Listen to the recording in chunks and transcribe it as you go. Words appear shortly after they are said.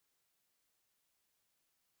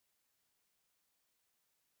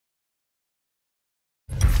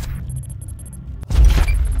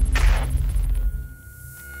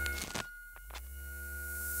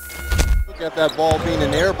Look at that ball being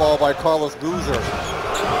an air ball by Carlos Boozer.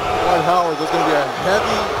 Dwight Howard, there's going to be a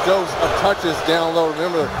heavy dose of touches down low.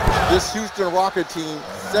 Remember, this Houston Rocket team,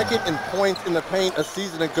 second in points in the paint a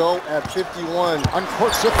season ago at 51.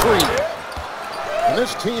 Uncorks a three. And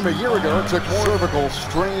this team a year ago took more cervical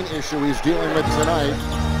strain issue he's dealing with tonight.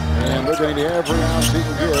 And they're going to need every ounce he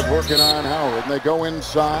can give working on Howard. And they go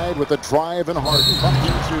inside with a drive and Harden. Bumped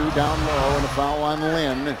into down low and a foul on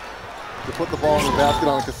Lynn. To put the ball in the basket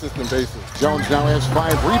on a consistent basis. Jones now has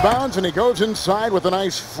 5 rebounds and he goes inside with a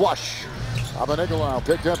nice flush. Abanigalao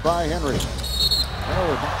picked up by Henry.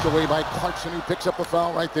 Oh, knocked away by Clarkson, who picks up the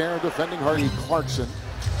foul right there, defending Harden. Clarkson.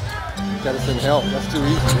 Got to send help. That's too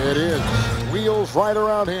easy. It is. Wheels right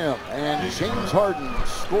around him. And James Harden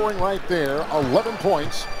scoring right there, 11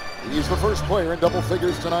 points. He's the first player in double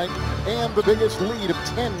figures tonight and the biggest lead of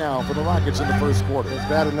 10 now for the Rockets in the first quarter. It's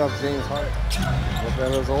bad enough, James Harden. What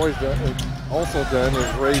that has also done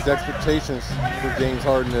is raised expectations for James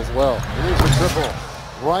Harden as well. It is a triple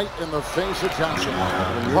right in the face of Johnson.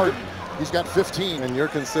 Harden, he's got 15. And you're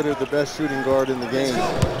considered the best shooting guard in the game.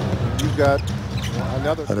 You've got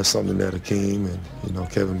another. That's something that Akeem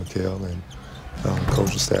and Kevin McHale and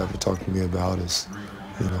coaching staff are talking to me about is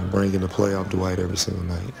bringing the play up Dwight every single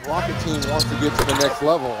night. Rocket team wants to get to the next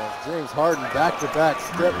level. James Harden back-to-back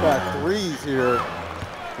step-back threes here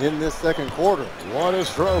in this second quarter. What a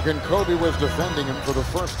stroke, and Kobe was defending him for the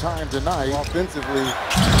first time tonight. Offensively,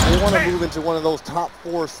 they want to move into one of those top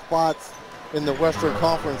 4 spots in the Western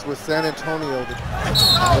Conference with San Antonio. The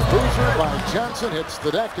boozer by Johnson hits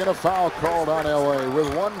the deck and a foul called on LA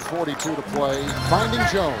with 1:42 to play. Finding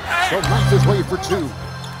Jones. He'll knife his way for 2.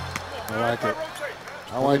 I like it.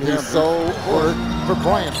 I like him. So for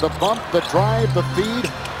Bryant, the bump, the drive, the feed,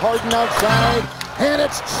 Harden outside, and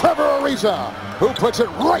it's Trevor Ariza who puts it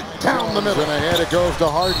right down the middle. And ahead it goes to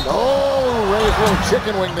Harden. Oh, Ray's little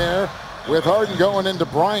chicken wing there with Harden going into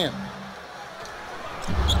Bryant.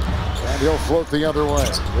 And he'll float the other way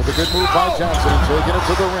with a good move by Johnson, taking it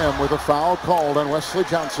to the rim with a foul called on Wesley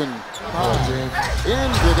Johnson.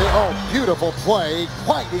 Into the, beautiful play,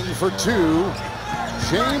 fighting for 2.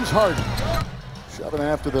 James Harden. Shoving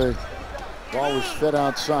after the ball was fed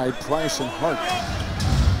outside. Price and Hart.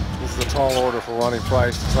 This is a tall order for Ronnie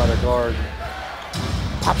Price to try to guard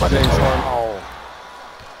James Harden. Oh,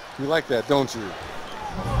 you like that, don't you?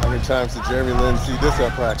 How many times did Jeremy Lin see this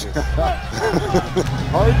at practice?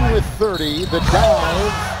 Harden with 30, the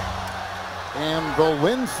dive, and the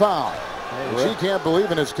Lin foul. Which he can't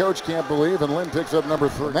believe and his coach can't believe, and Lin picks up number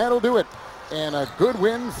 3. That'll do it. And a good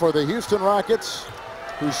win for the Houston Rockets,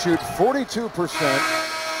 who shoot 42%.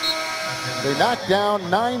 They knocked down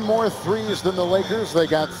 9 more threes than the Lakers. They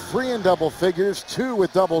got 3 in double figures, 2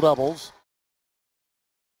 with double-doubles.